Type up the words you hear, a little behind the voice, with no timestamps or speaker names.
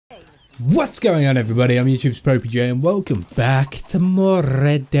What's going on, everybody? I'm YouTube's popeyJN and welcome back to more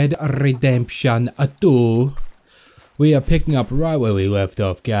Red Dead Redemption 2. We are picking up right where we left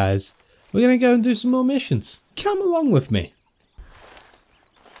off, guys. We're gonna go and do some more missions. Come along with me.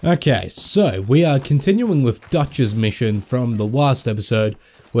 Okay, so we are continuing with Dutch's mission from the last episode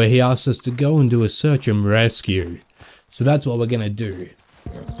where he asked us to go and do a search and rescue. So that's what we're gonna do.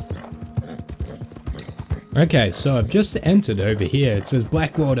 Okay, so I've just entered over here. It says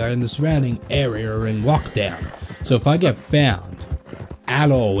Blackwater and the surrounding area are in lockdown. So if I get found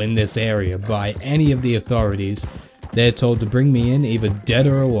at all in this area by any of the authorities, they're told to bring me in either dead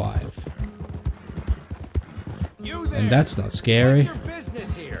or alive. And that's not scary.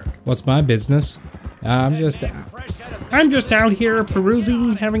 What's my business? I'm just out here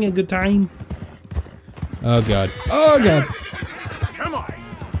perusing, having a good time. Oh god. Oh god. Come on.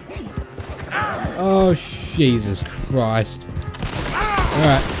 Oh, Jesus Christ.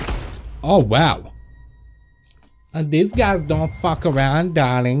 Alright. Oh, wow. And these guys don't fuck around,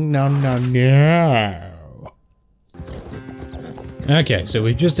 darling. No, no, no. Okay, so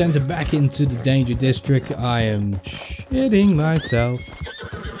we've just entered back into the danger district. I am shitting myself.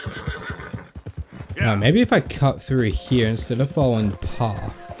 Now, maybe if I cut through here instead of following the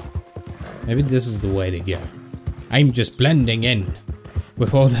path. Maybe this is the way to go. I'm just blending in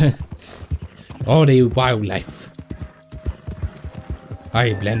with all the wildlife.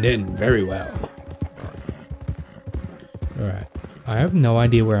 I blend in very well. Alright. I have no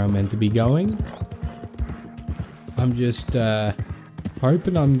idea where I'm meant to be going. I'm just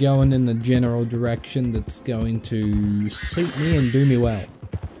hoping I'm going in the general direction that's going to suit me and do me well.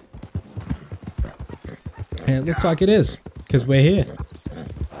 And it looks like it is, because we're here.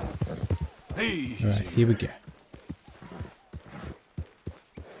 Alright, here we go.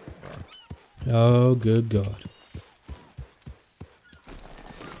 Oh, good God.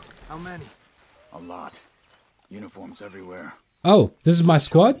 How many? A lot. Uniforms everywhere. Oh, this is my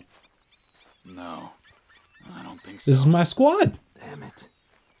squad? No, I don't think so. This is my squad. Damn it.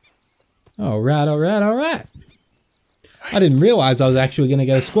 Alright, alright, alright. I didn't realize I was actually going to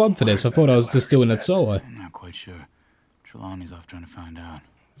get a squad for this. I thought I was just doing it solo. I'm not quite sure. Trelawney's off trying to find out.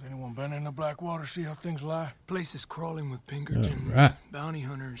 Has anyone been in the Blackwater, see how things lie? Place is crawling with Pinkertons, Right. bounty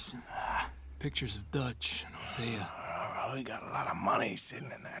hunters, pictures of Dutch and Hosea. We got a lot of money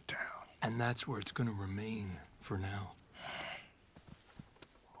sitting in that town. And that's where it's gonna remain for now.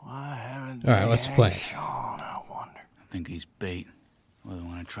 Why haven't Alright, let's play. Sean, I wonder. I think he's bait. Well, they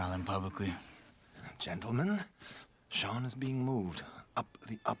want to trial him publicly. Gentlemen, Sean is being moved up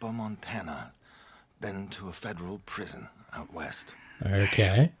the upper Montana, then to a federal prison out west.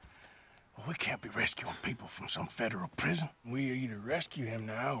 Okay. Well, we can't be rescuing people from some federal prison. We either rescue him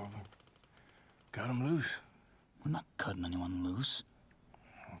now or cut him loose. We're not cutting anyone loose.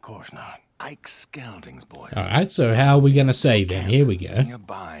 Of course not. Ike Skelding's boys. Alright, so how are we going to save him? Here we go.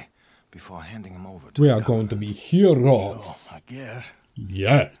 Nearby before handing him over to We the are going to government. be heroes. I guess.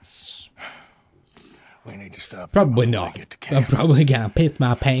 Yes. We need to stop. Probably them before not. they get to I'm camp. probably going to piss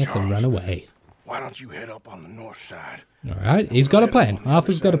my pants and run away. Why don't you head up on the north side? Alright, he's got a plan.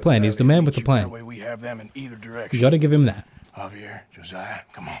 Arthur's got a plan. He's the man with the That plan. way we have them in either You direction. got to give him that. Javier, Josiah,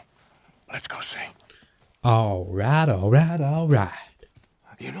 come on. Let's go see. Alright, alright, alright.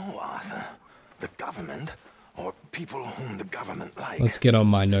 You know, Arthur, the government, or people whom the government likes, Let's get on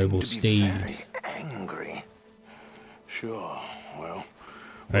my noble seem to be steed. very angry. Sure, well...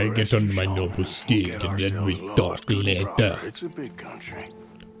 I we'll get on rescue my Sean noble we'll steed get and then we ourselves talk lost. Good later. brother, it's a big country.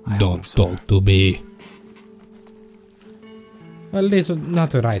 Don't talk to me. Well, listen,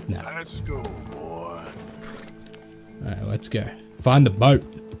 not right now. Let's go, boy. Alright, let's go. Find the boat.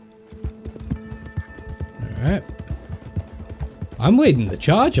 Alright. I'm leading the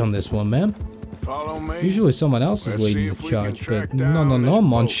charge on this one, man. Follow me. Usually someone else is Let's see leading if the we can charge, track but no, down no, no, this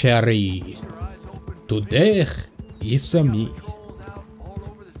mon boat. chéri. Today is a me.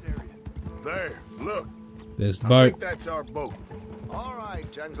 There, look. There's the I boat. think that's our boat. All right,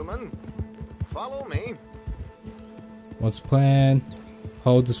 gentlemen, follow me. What's the plan?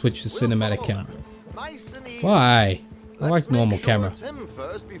 Hold to switch to cinematic camera. Nice and easy. Why? I Let's like normal make sure camera. it's him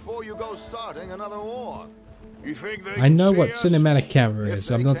first before you go starting another war. You think they I can know see what us? cinematic camera If is.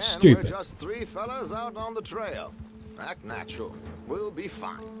 they I'm can, not We're stupid. just three fellas out on the trail. Act natural. We'll be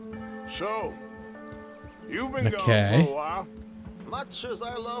fine. So, you've been Okay. gone for a while. Much as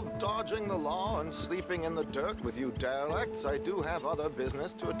I love dodging the law and sleeping in the dirt with you derelicts, I do have other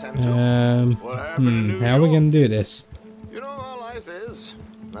business to attend to. What happened in New How are we York? gonna do this? You know how life is.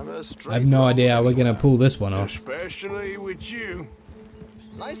 Never a straight I have no road idea how we're gonna anywhere. pull this one off. Especially with you.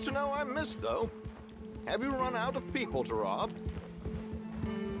 Nice to know I'm missed, though. Have you run out of people to rob?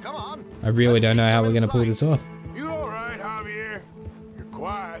 Come on. I really don't know how we're gonna pull this off. You all right, Javier? You're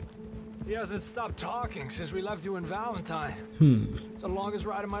quiet. He hasn't stopped talking since we left you in Valentine. It's the longest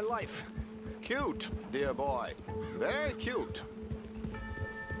ride of my life. Cute, dear boy. Very cute.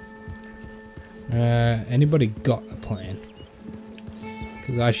 Anybody got a plan?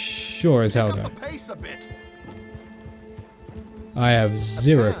 Because I sure as hell don't. Pace a bit. I have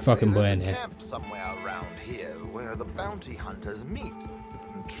zero Apparently, fucking there's plan a here. camp somewhere around here where the bounty hunters meet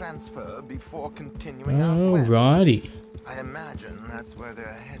and transfer before continuing out west. Alrighty. I imagine that's where they're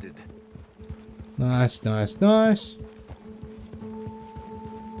headed. Nice, nice, nice.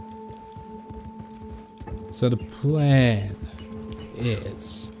 So the plan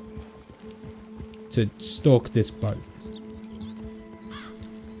is to stalk this boat.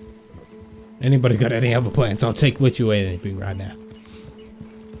 Anybody got any other plans? I'll take literally anything right now.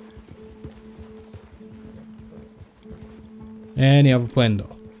 Any other plan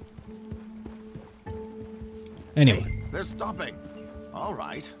though? Anyone? Hey, they're stopping. All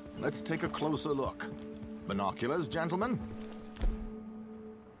right, let's take a closer look. Binoculars, gentlemen.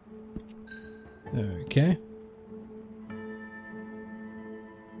 Okay.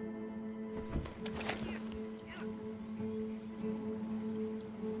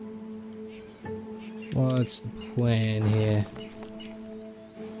 What's the plan here?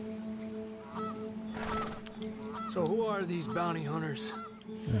 So who are these bounty hunters?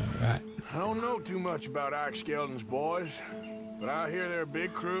 Alright. I don't know too much about Ike Skelton's boys, but I hear they're a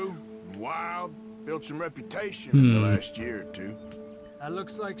big crew, wild, built some reputation in the last year or two. That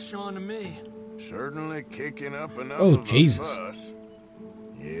looks like Sean to me. Certainly kicking up enough Oh, of Jesus. a fuss.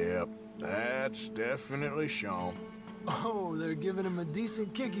 Yep, that's definitely Sean. Oh, they're giving him a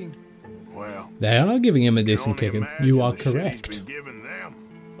decent kicking. Well, They are giving him a you can decent only kicking. imagine You are the shit he's correct. been giving them.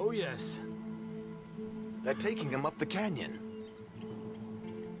 Oh, yes. They're taking him up the canyon.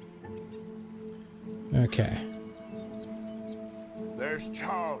 Okay. There's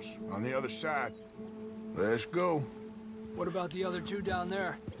Charles on the other side. Let's go. What about the other two down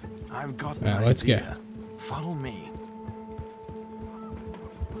there? I've got an Alright, let's go. idea. Follow me.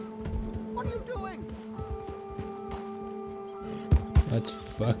 What are you doing?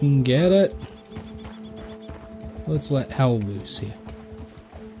 Let's fucking get it. Let's let hell loose here.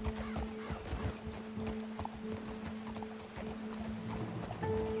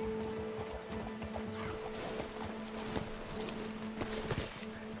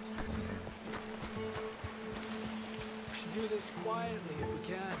 We should do this quietly if we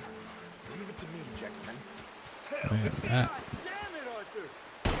can. Leave it to me, gentlemen. Alright. Damn it, Arthur!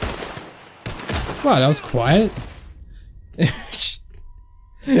 Wow, that was quiet.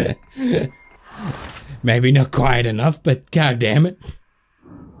 Maybe not quiet enough, but god damn it.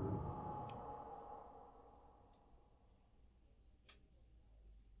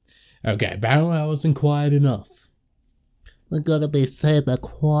 Okay, apparently I wasn't quiet enough. We're gonna be super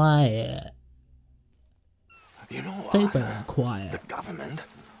quiet. You know what? Super quiet. The government,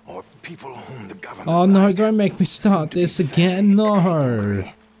 or people whom the government. Oh no, likes, don't make me start this again, no!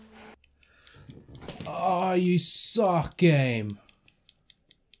 Oh, you suck, game.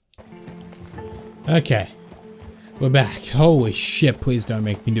 Okay. We're back. Holy shit, please don't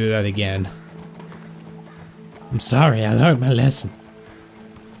make me do that again. I'm sorry, I learned my lesson.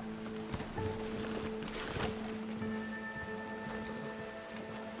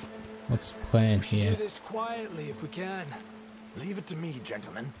 What's the plan here? Do this quietly if we can. Leave it to me,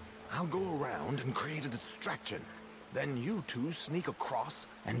 gentlemen. I'll go around and create a distraction. Then you two sneak across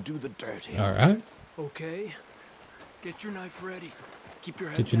and do the dirty. Alright. Okay. Get your knife ready. Keep your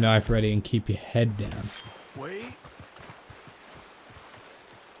head Get your down. knife ready and keep your head down. Wait.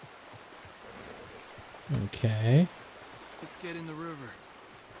 Okay. Let's get in the river.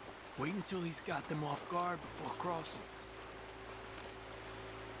 Wait until he's got them off guard before crossing.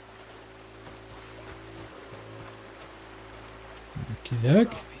 Okie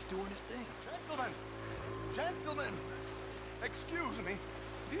doke. He's doing his thing. Gentlemen, excuse me,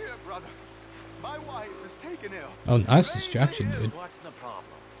 dear brothers. My wife is taken ill. Oh, nice distraction, dude. What's the problem?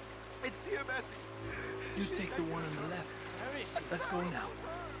 It's dear Bessie. You take the one on the left. Let's go now.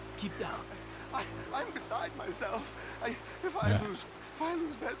 Keep down. I'm beside myself. If I Yeah.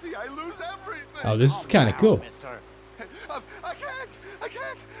 lose Bessie, I lose everything. Oh, this is kind of cool. I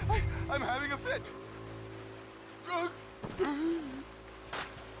can't. I'm having a fit.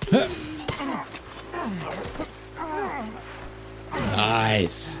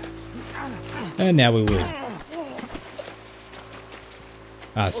 Nice. And now we win.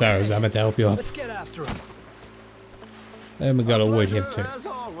 Ah, sorry, was I meant to help you up? Let's get after him. And we gotta wood him too. As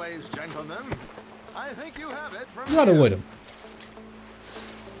always, gentlemen. I think you have it from Gotta here. wood him.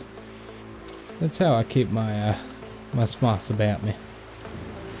 That's how I keep my my smarts about me.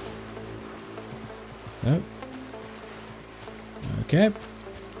 Nope. Okay.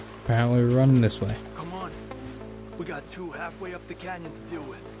 Apparently we're running this way. Come on. We got two halfway up the canyon to deal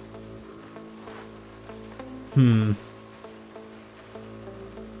with. Hmm.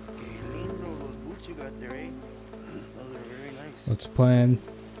 Those boots you got there, eh? Those are very nice. What's the plan?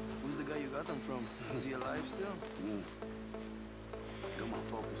 Who's the guy you got them from? Is he alive still? Come on,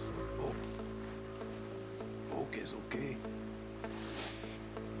 focus. Oh. Focus, okay.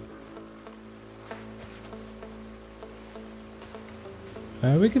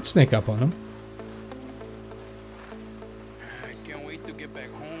 We could sneak up on him. I can't wait to get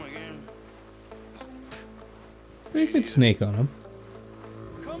back home again. We could sneak on him.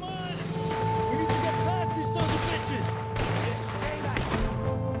 Come on! We need to get past these sons of bitches! Just stay back!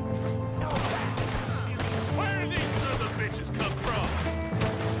 No back! Where did these sons of bitches come from?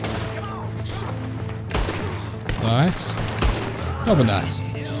 Come on! Nice. Double nice.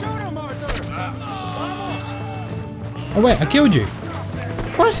 Shoot him, Arthur! Vamos! Oh wait, I killed you.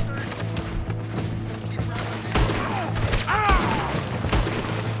 What?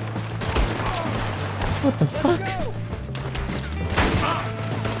 What the fuck?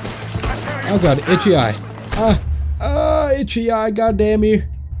 Oh god, itchy eye. Itchy eye, god damn you.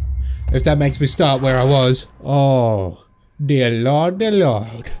 If that makes me start where I was. Oh, dear lord, dear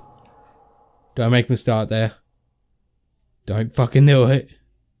lord. Don't make me start there. Don't fucking do it.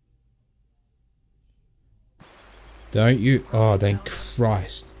 Don't you? Oh, thank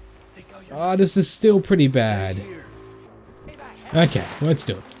Christ. Oh, this is still pretty bad. Okay, let's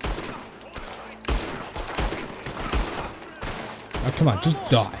do it. Oh, come on, just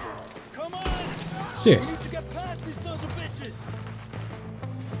die. Seriously.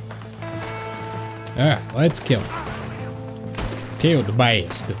 Alright, let's kill him. Kill the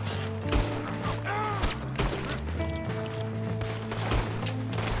bastards.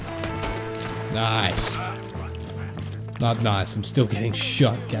 Nice. Not nice, I'm still getting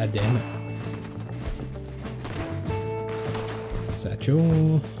shot, god damn it.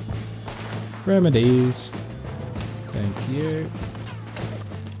 Satchel. Remedies. Thank you.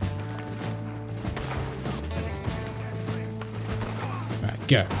 Alright,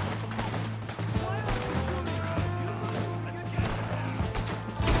 go.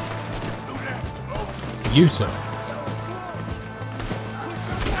 You, sir.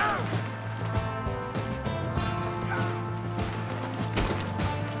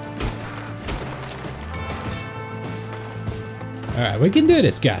 Alright, we can do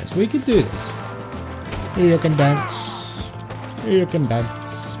this, guys. We can do this. You can dance. You can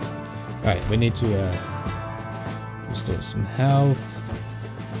dance. Alright, we need to restore some health.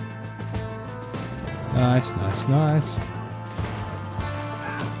 Nice, nice, nice.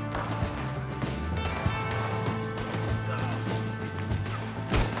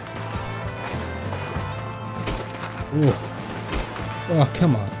 Ooh. Oh,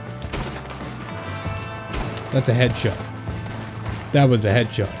 come on. That's a headshot. That was a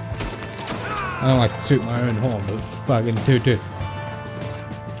headshot. I don't like to toot my own horn, but fucking toot.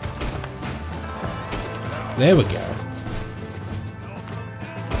 There we go.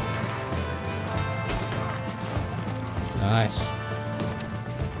 Nice.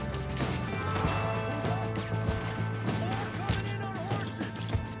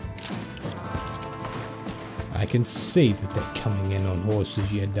 I can see that they're coming in on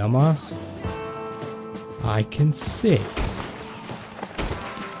horses, you dumbass. I can see.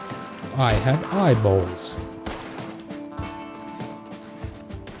 I have eyeballs.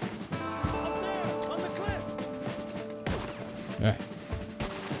 Alright.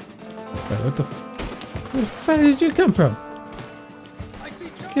 Wait, what the where the fuck did you come from?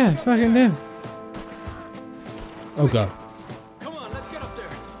 God, fucking damn. Oh god. Come on, let's get up there.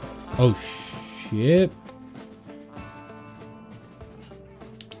 Oh shit.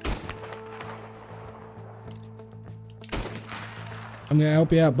 I'm gonna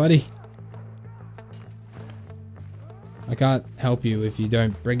help you out, buddy. I can't help you if you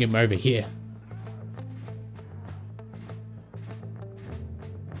don't bring him over here.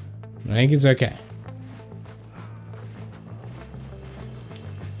 I think it's okay.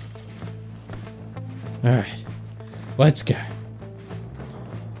 Alright, let's go.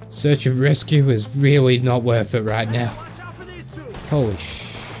 Search and rescue is really not worth it right now. Holy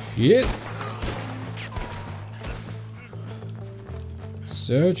shit.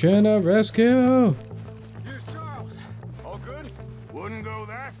 Search and a rescue. Here's Charles. All good? Wouldn't go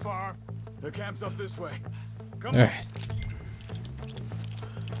that far. The camp's up this way. Come on. Alright.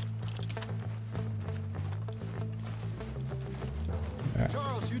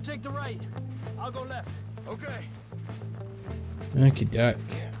 Charles, you take the right. I'll go left. Okay. Okie doke.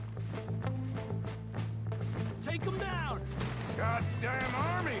 Take him down. Goddamn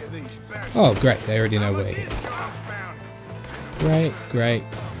army of these bastards. Oh, great. They already know How we're much here. is John's bounty? Great, great,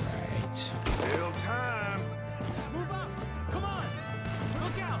 great. Still time. Move up. Come on.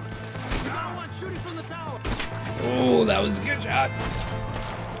 Look out. You got one shooting from the tower. Oh, that was a good shot.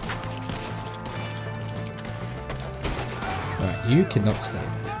 Alright, you cannot stay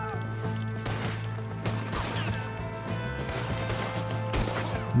there.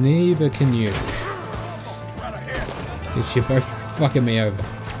 Neither can you. Because you're both fucking me over.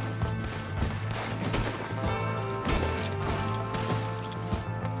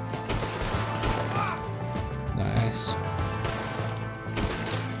 Nice.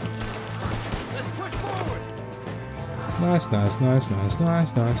 Let's push forward. Nice, nice, nice, nice,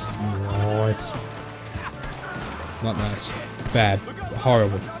 nice, nice. Nice. Not nice. Bad.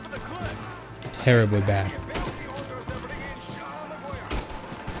 Horrible. Terribly bad.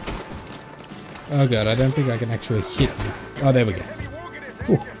 Oh god, I don't think I can actually hit you. Oh, there we go.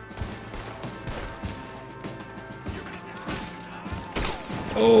 Ooh.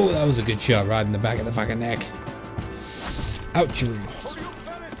 Oh, that was a good shot right in the back of the fucking neck. Ouch, you ass.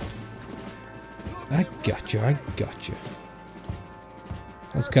 I got you, I got you.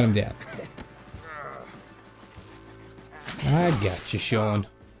 Let's cut him down. I got you, Sean.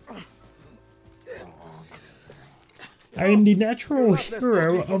 I'm the natural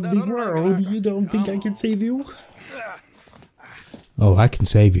hero of the world. You don't think I can save you? Oh, I can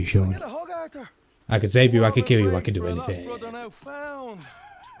save you, Sean. I can save you, I can kill you, I can do anything.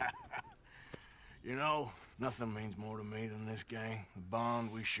 You know, nothing means more to me than this gang. The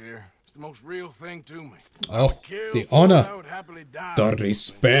bond we share. It's the most real thing to me. Oh, the honor. The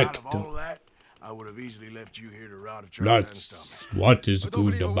respect. Out of all that, I would have easily left you here to rot of trade. That's what is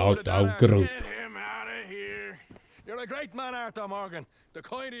good about our group. Get him out of here. You're a great man, Arthur Morgan. The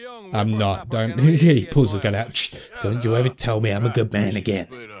kind of young I'm not. Don't. He pulls the gun out. Shh, don't you ever tell me I'm a good man again.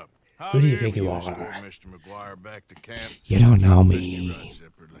 Who do you think you are? You don't know me.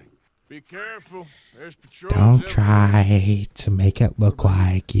 Be careful. There's patrols. Don't try to make it look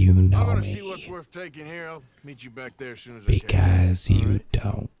like you know I'm gonna see what's me. worth taking here. I'll meet you back there as soon as I can. Because you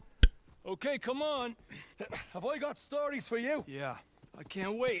don't. Okay, come on. Have I got stories for you? Yeah, I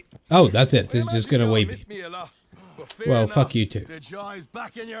can't wait. Oh, that's it. This is just gonna wait me. Miss me a lot. But fair Well, enough, fuck you too. The joy's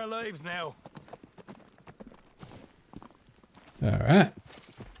back in your lives now. Alright.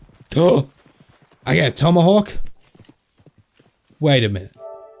 Oh! I got a tomahawk? Wait a minute.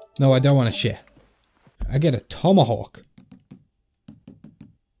 No, I don't want to share. I get a tomahawk.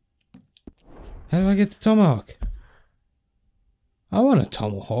 How do I get the tomahawk? I want a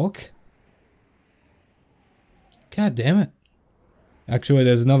tomahawk. God damn it. Actually,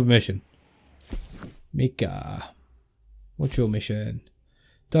 there's another mission. Mika. What's your mission?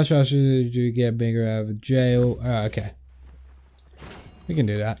 Touch us to get bigger out of jail. Oh, okay. We can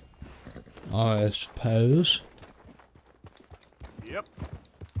do that. I suppose. Yep.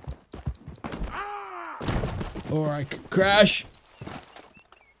 Or I could crash.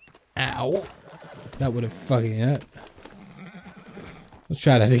 Ow. That would have fucking hurt. Let's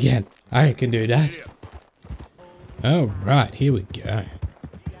try that again. I can do that. Alright, here we go.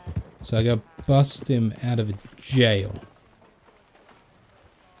 So I gotta bust him out of jail.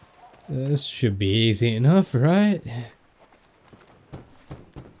 This should be easy enough, right?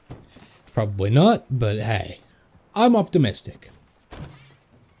 Probably not, but hey. I'm optimistic.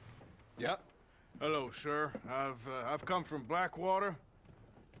 Yep. Hello, sir. I've come from Blackwater.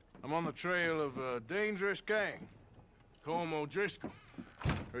 I'm on the trail of a dangerous gang. Colm O'Driscoll.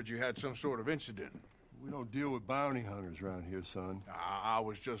 Heard you had some sort of incident. We don't deal with bounty hunters around here, son. I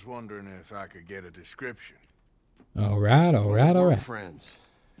was just wondering if I could get a description. Alright, alright, We're alright. friends.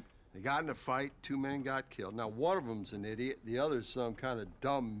 They got in a fight, 2 men got killed. Now, one of them's an idiot, the other's some kind of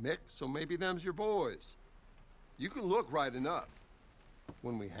dumb mix, so maybe them's your boys. You can look right enough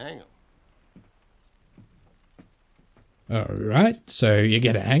when we hang them. Alright, so you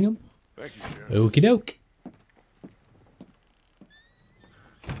gotta hang him? Thank you, Sheriff. Okie doke.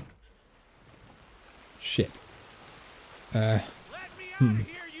 Shit. Let me out of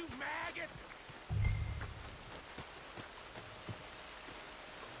here, you maggots!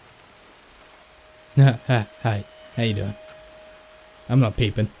 Hi. How you doing? I'm not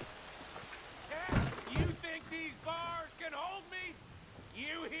peeping. You think these bars can hold me?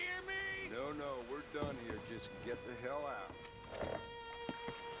 You hear me? No, we're done here. Just get the hell out.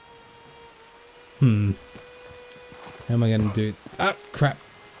 How am I gonna do? Ah, crap.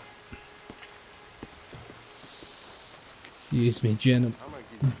 Excuse me, Jen. I'm gonna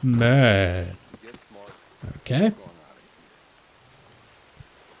give Man. Okay.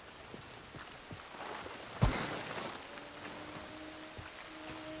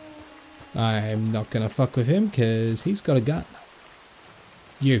 I'm not gonna fuck with him because he's got a gun.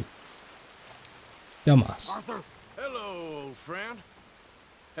 You. Dumbass. Arthur! Hello, old friend.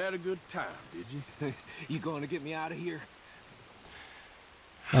 Had a good time, did you? You going to get me out of here?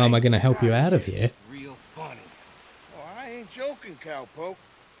 How am I gonna help you out of here? Real funny. Oh, I ain't joking, cowpoke.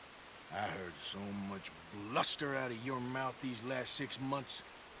 I heard so much bluster out of your mouth these last 6 months,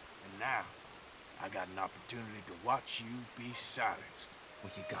 and now I got an opportunity to watch you be silenced.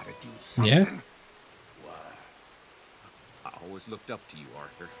 Well, you gotta do something. Yeah? Why? I always looked up to you,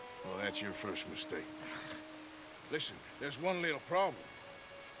 Arthur. Well, that's your first mistake. Listen, there's one little problem.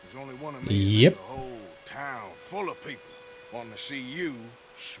 There's only one of me. Yep. A whole town full of people wanting to see you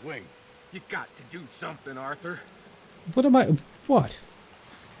swing. You got to do something, Arthur. What am I... What?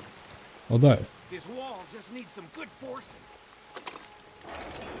 Although... This wall just needs some good forcing.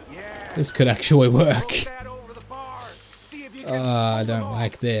 Yeah. This could actually work. Throw that over the bar. See if you can I don't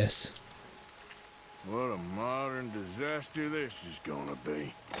like this. What a modern disaster this is gonna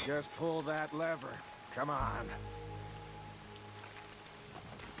be. Just pull that lever. Come on.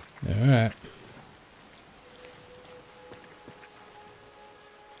 Alright.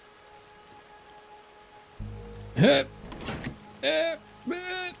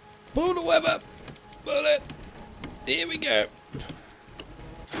 Pull the web up. Pull it. Here we go.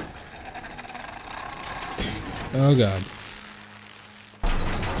 Oh god.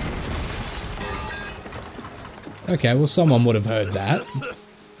 Okay, well someone would have heard that.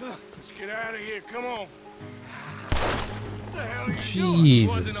 Let's get out of here. Come on. What the hell are you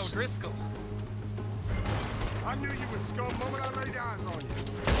Jesus. Driscoll. I knew you was scum the moment I laid eyes on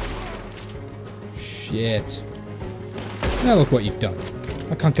you. Shit. Now look what you've done.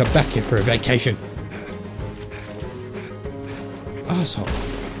 I can't come back here for a vacation. Asshole.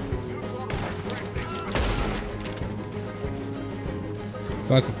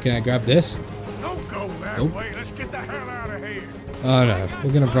 Fuck, can I grab this? Don't go that Nope. way. Let's get the hell out of here. Oh no,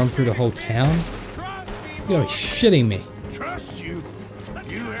 we're gonna run through the whole town? You're shitting me. Trust you?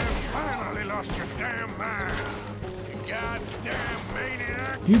 You have finally lost your damn mind. You goddamn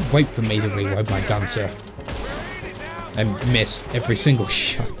maniac. You wait for me to reload my gun, sir. I miss every single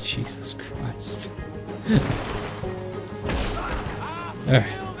shot. Jesus Christ.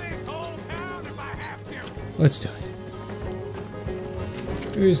 Alright. Let's do it.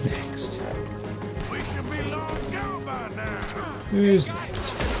 Who's next? We should be long gone by now. Who's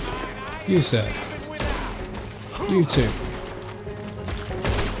next? You, sir. You two.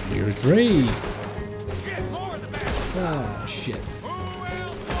 You three. Ah, shit.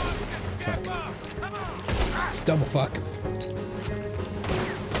 Fuck. Double fuck.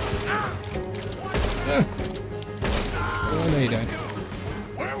 Oh, no you don't.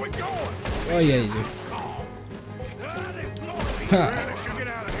 Where are we going? Oh, yeah you do. Ha.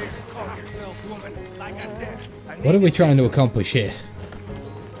 What are we trying to accomplish here?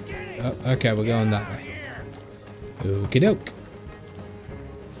 Oh, okay, we're going that way. Okie doke.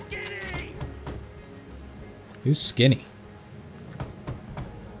 Who's skinny?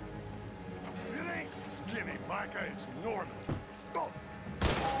 It ain't skinny, Micah. It's Norman.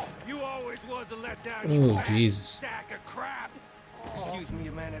 You always was a letdown. Oh, you Jesus. Sack of crap. Excuse me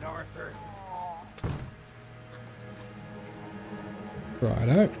a minute, Arthur.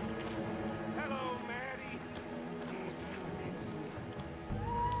 Righto. Hello, Maddie.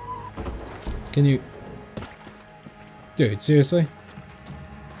 Can you... Dude, seriously?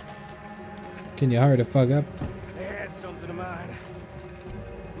 Can you hurry the fuck up? They had something of mine.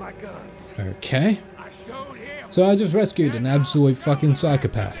 My guns. Okay. I showed him. So I just rescued an absolute fucking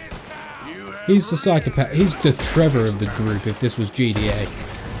psychopath. He's the psychopath. He's the Trevor of the group if this was GDA.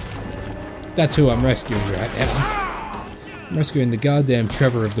 That's who I'm rescuing right now. I'm rescuing the goddamn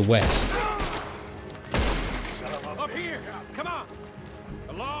Trevor of the West. Up here. Come on.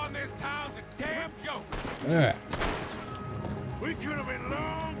 The law in this town's a damn joke. Alright. We could have been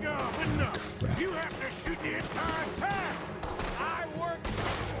long gone, but no. Crap. You have to shoot the entire town. I work.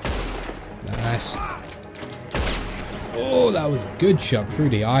 Nice. Oh, that was a good shot through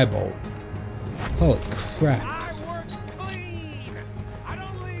the eyeball. Holy crap. I work clean. I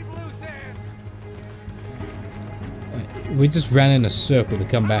don't leave loose ends. We just ran in a circle to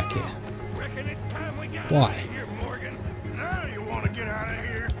come back here. Reckon it's time we got Why? out of here, Morgan. Now you want to get out of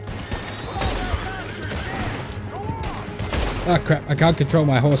here? Ah, crap. I can't control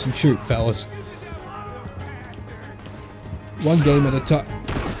my horse and shoot, fellas. One game at a time.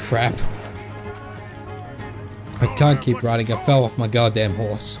 Crap. I can't keep riding. I fell off my goddamn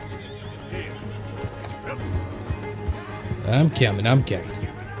horse. I'm coming, I'm coming.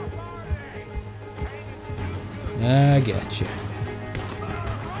 I got you.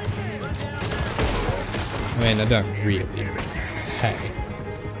 I mean, I don't really, but hey.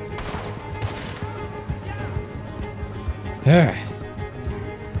 Alright.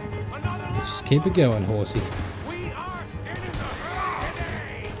 Let's just keep it going, horsey.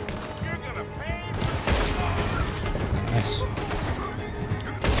 Nice.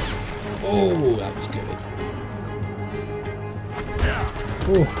 Oh, that was good.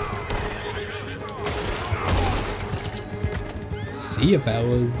 Oh. See ya,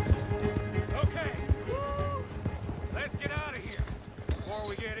 fellas. Okay. Let's get out of here before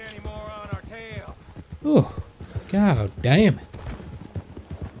we get any more on our tail. Oh, god damn it.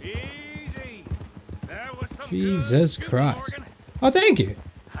 Easy. That was some Jesus good Christ. Morgan. Oh, thank you.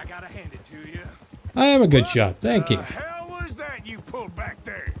 I gotta hand it to you. I am a good shot, thank you. The hell was that you pulled back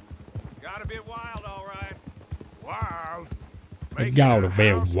there? Got a bit wild, all right. Wild. It got a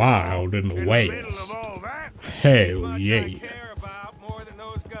bit wild in the middle west. of all that? Hell Much I yeah. care about more than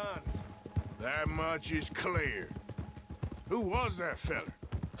those guns. That much is clear. Who was that fella?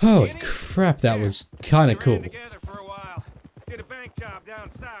 Holy crap, that was kinda We cool. ran together for a while. Did a bank job down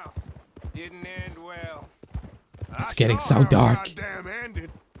south. Didn't end well. It's getting so dark. Goddamn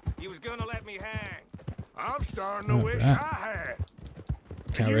ended. He was gonna let me hang. I'm starting to wish Alright. I had.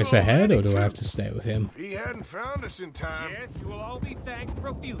 Can I You race ahead, or do I already have to stay with him? If he hadn't found us in time. Yes, you will all be thanked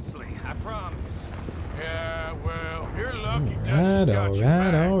profusely, I promise. Yeah, well, you're lucky Dutch Alright, got your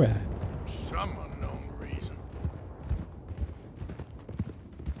alright, back. alright. For some unknown reason.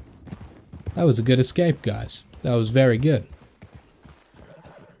 That was a good escape, guys. That was very good.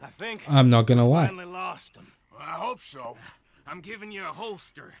 I think I'm not gonna lie. finally lost him. Well, I hope so. I'm giving you a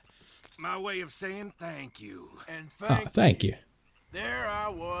holster. My way of saying thank you. And Oh, thank you. There I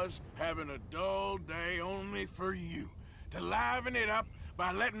was, having a dull day only for you. To liven it up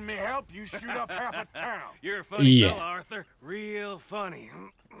by letting me help you shoot up half a town. You're a funny Yeah. fella, Arthur. Real funny.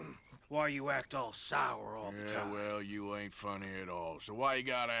 Why you act all sour all the Yeah, time? well, you ain't funny at all. So why you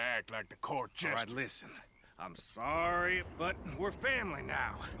gotta act like the court All right, jester? listen. I'm sorry, but we're family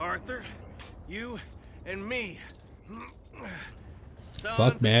now. Arthur, you and me.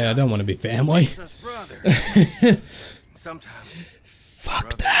 Fuck, man, I don't want to be family. Us brothers. Sometimes Fuck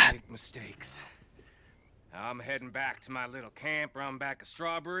brothers that. make mistakes. I'm heading back to my little camp around back of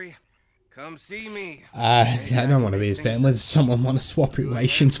Strawberry. Come see me. I don't want to be his family. Does someone want to swap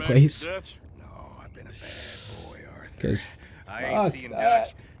relations, please? Dutch? No, I've been a bad boy, Arthur. Because I ain't fuck seeing that.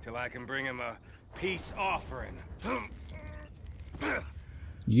 Dutch till I can bring him a peace offering.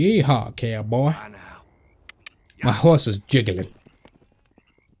 Yeehaw, cowboy. Bye now. My horse is jiggling.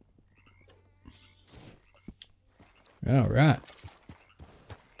 Alright.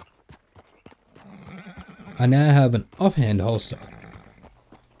 I now have an offhand holster.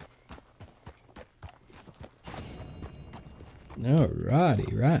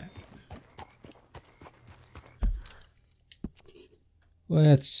 Alrighty, right.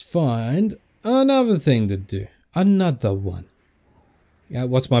 Let's find another thing to do. Another one. Yeah,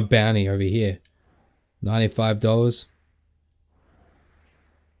 what's my bounty over here? $95.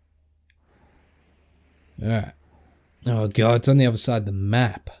 Alright. Oh god, it's on the other side of the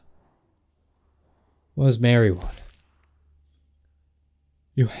map. What does Mary want?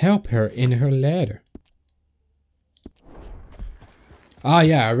 You help her in her letter. Ah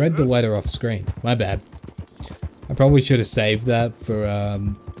yeah, I read the letter off screen. My bad. I probably should have saved that for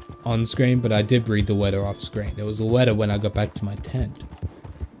on screen, but I did read the letter off screen. There was a letter when I got back to my tent.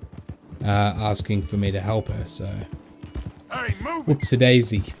 Asking for me to help her, so... Hey, move it!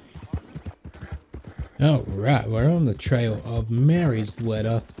 Whoops-a-daisy. Alright, we're on the trail of Mary's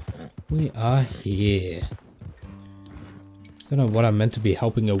letter. We are here. Don't know what I meant to be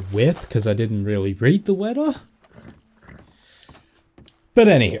helping her with, because I didn't really read the letter. But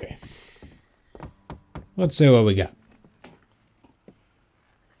anyway. Let's see what we got.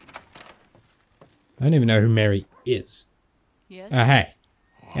 I don't even know who Mary is. Yes. Oh, hey.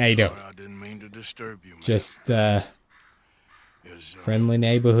 How you doing? Sorry, I didn't mean to disturb you, man. Just, Is, friendly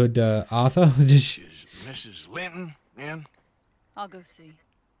neighborhood, Arthur? Just is Mrs. Linton in? I'll go see.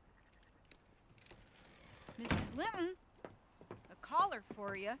 Mrs. Linton, a caller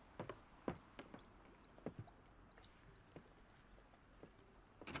for you.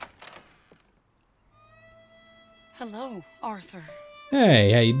 Hello, Arthur.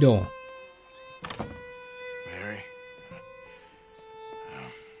 Hey, how you doing? Mary?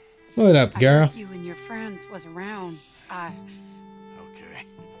 What up, I girl? thought you and your friends was around. Okay.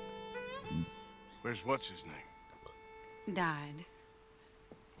 Where's what's his name? died.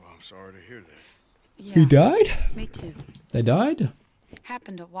 Well, I'm sorry to hear that. Yeah, He died? me too. They died?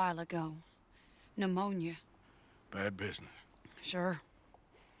 Happened a while ago. Pneumonia. Bad business. Sure.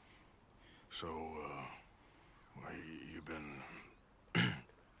 So, well, you've been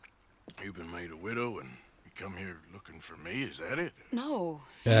made a widow and you come here looking for me, is that it? No.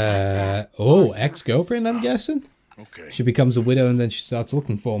 Oh, ex-girlfriend, I'm guessing? Okay. She becomes a widow and then she starts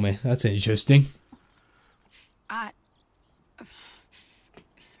looking for me. That's interesting.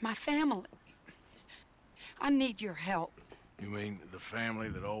 My family. I need your help. You mean the family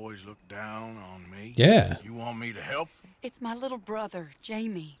that always looked down on me? Yeah. You want me to help them? It's my little brother,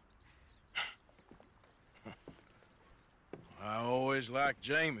 Jamie. I always liked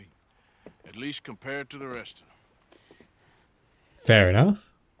Jamie, at least compared to the rest of them. Fair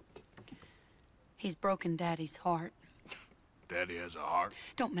enough. He's broken Daddy's heart. Daddy has a heart.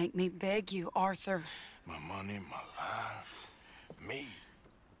 Don't make me beg you, Arthur. My money, my life, me.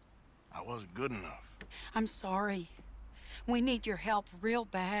 I wasn't good enough. I'm sorry. We need your help real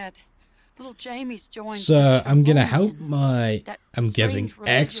bad. Little Jamie's joined. So I'm gonna help Sherlonians, my, that I'm guessing, strange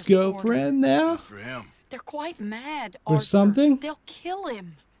religious ex-girlfriend now? For him. They're quite mad, With Arthur. something? They'll kill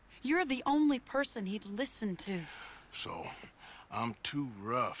him. You're the only person he'd listen to. So, I'm too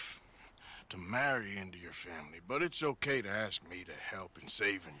rough to marry into your family, but it's okay to ask me to help in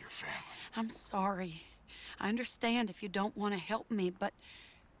saving your family. I'm sorry. I understand if you don't want to help me, but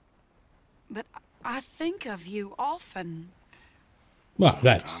I think of you often. Well,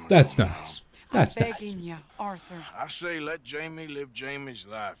 that's nice. That's I'm nice. begging you, Arthur. I say let Jamie live Jamie's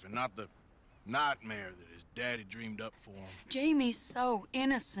life and not the nightmare that his daddy dreamed up for him. Jamie's so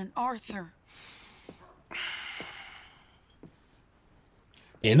innocent, Arthur.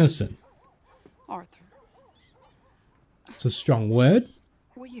 Innocent. Arthur, It's a strong word.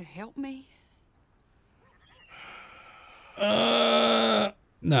 will you help me?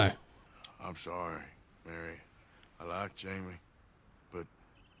 No. I'm sorry, Mary. I like Jamie, but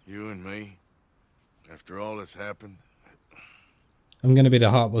you and me, after all that's happened, I'm gonna be the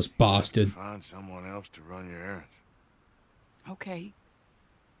heartless bastard. find someone else to run your errands. Okay.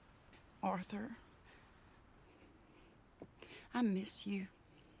 Arthur, I miss you.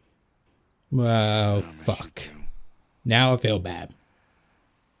 Well, I miss you fuck. too. Now I feel bad.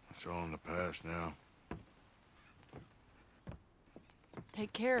 It's all in the past now.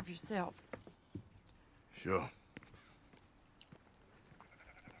 Take care of yourself. Sure.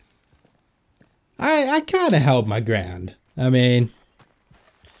 I kind of held my ground. I mean,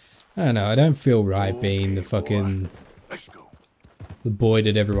 I don't know. I don't feel right being the Okay, fucking boy. Let's go. the boy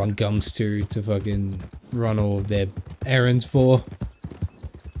that everyone comes to fucking run all of their errands for.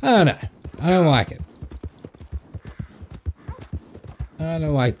 I don't know. I don't like it. I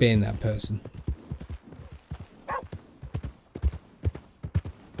don't like being that person.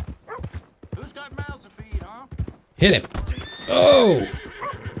 Who's got mouths to feed, huh? Hit him. Oh!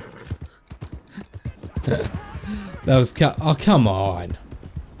 That was oh, come on.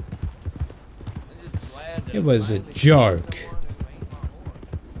 It was a joke.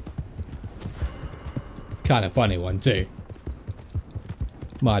 Kind of funny one too.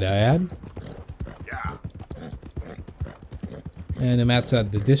 Might I add. Yeah. And I'm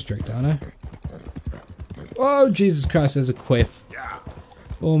outside the district, aren't I? Oh, Jesus Christ, there's a cliff. Yeah.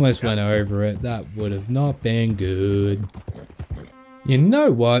 Almost went over it. That would have not been good. You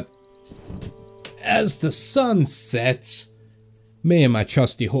know what? As the sun sets, me and my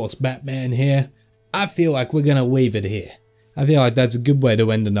trusty horse Batman here, I feel like we're gonna leave it here. I feel like that's a good way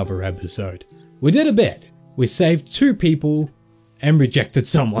to end another episode. We did a bit. We saved 2 people and rejected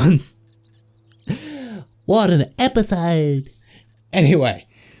someone. What an episode! Anyway,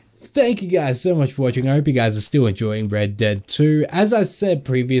 thank you guys so much for watching. I hope you guys are still enjoying Red Dead 2. As I said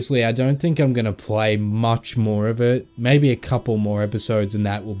previously, I don't think I'm going to play much more of it. Maybe a couple more episodes and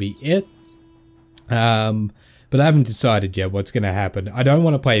that will be it. But I haven't decided yet what's going to happen. I don't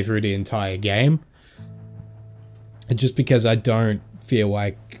want to play through the entire game. Just because I don't feel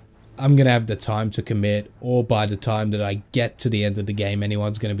like I'm going to have the time to commit, or by the time that I get to the end of the game,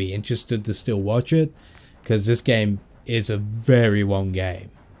 anyone's going to be interested to still watch it. Because this game is a very long game.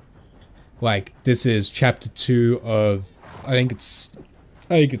 Like, this is chapter 2 of, I think it's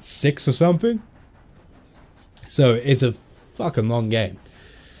 6 or something. So it's a fucking long game.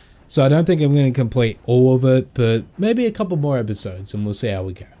 So I don't think I'm going to complete all of it, but maybe a couple more episodes and we'll see how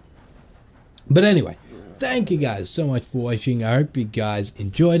we go. But anyway, thank you guys so much for watching. I hope you guys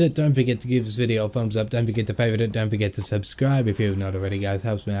enjoyed it. Don't forget to give this video a thumbs up. Don't forget to favorite it. Don't forget to subscribe if you've not already, guys.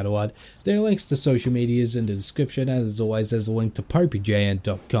 Helps me out a lot. There are links to social medias in the description. As always, there's a link to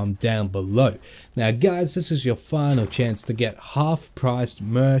popeyJN.com down below. Now, guys, this is your final chance to get half-priced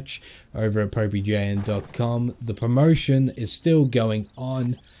merch over at popeyJN.com. The promotion is still going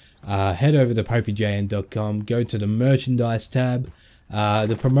on. Head over to popeyJN.com. Go to the merchandise tab.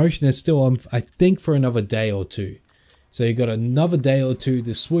 The promotion is still on, I think, for another day or two. So you got another day or two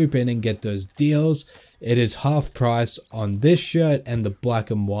to swoop in and get those deals. It is half price on this shirt and the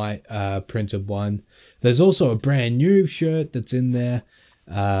black and white printed one. There's also a brand new shirt that's in there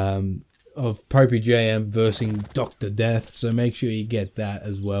of popeyJN versus Dr. Death. So make sure you get that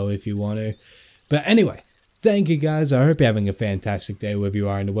as well if you want to. But anyway, thank you guys. I hope you're having a fantastic day wherever you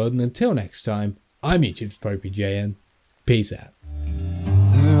are in the world. And until next time, I'm YouTube's popeyJN. Peace out.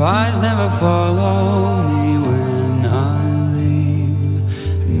 Her eyes never follow me when I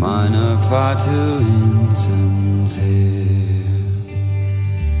leave. Mine are far too insincere.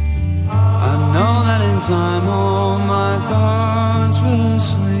 I know that in time all my thoughts will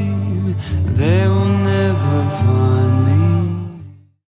sleep. They will never find me.